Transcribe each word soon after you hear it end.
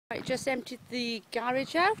just emptied the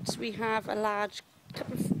garage out. We have a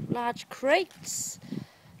couple of large crates,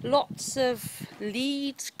 lots of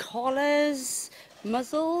leads, collars,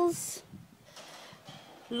 muzzles,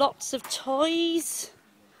 lots of toys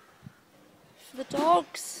for the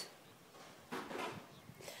dogs,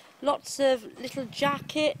 lots of little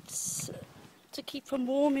jackets to keep them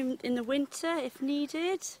warm in the winter if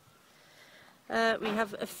needed. We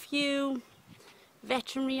have a few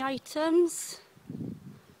veterinary items,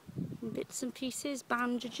 bits and pieces,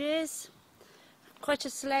 bandages, quite a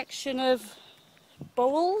selection of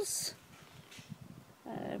bowls.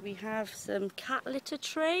 We have some cat litter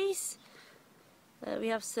trays. We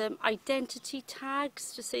have some identity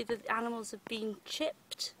tags to say that the animals have been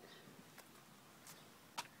chipped.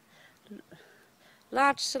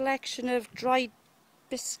 Large selection of dried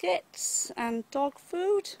biscuits and dog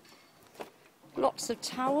food. Lots of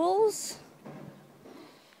towels.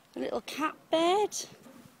 A little cat bed.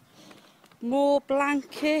 More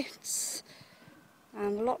blankets.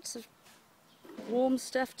 And lots of warm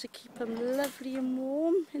stuff to keep them lovely and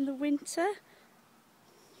warm in the winter.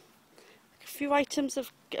 A few items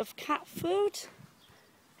of cat food.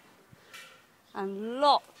 And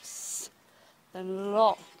lots of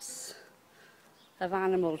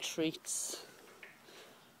animal treats.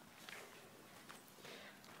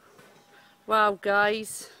 Wow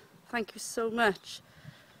guys, thank you so much.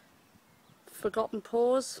 Forgotten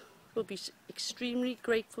Paws will be extremely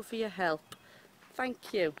grateful for your help.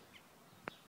 Thank you.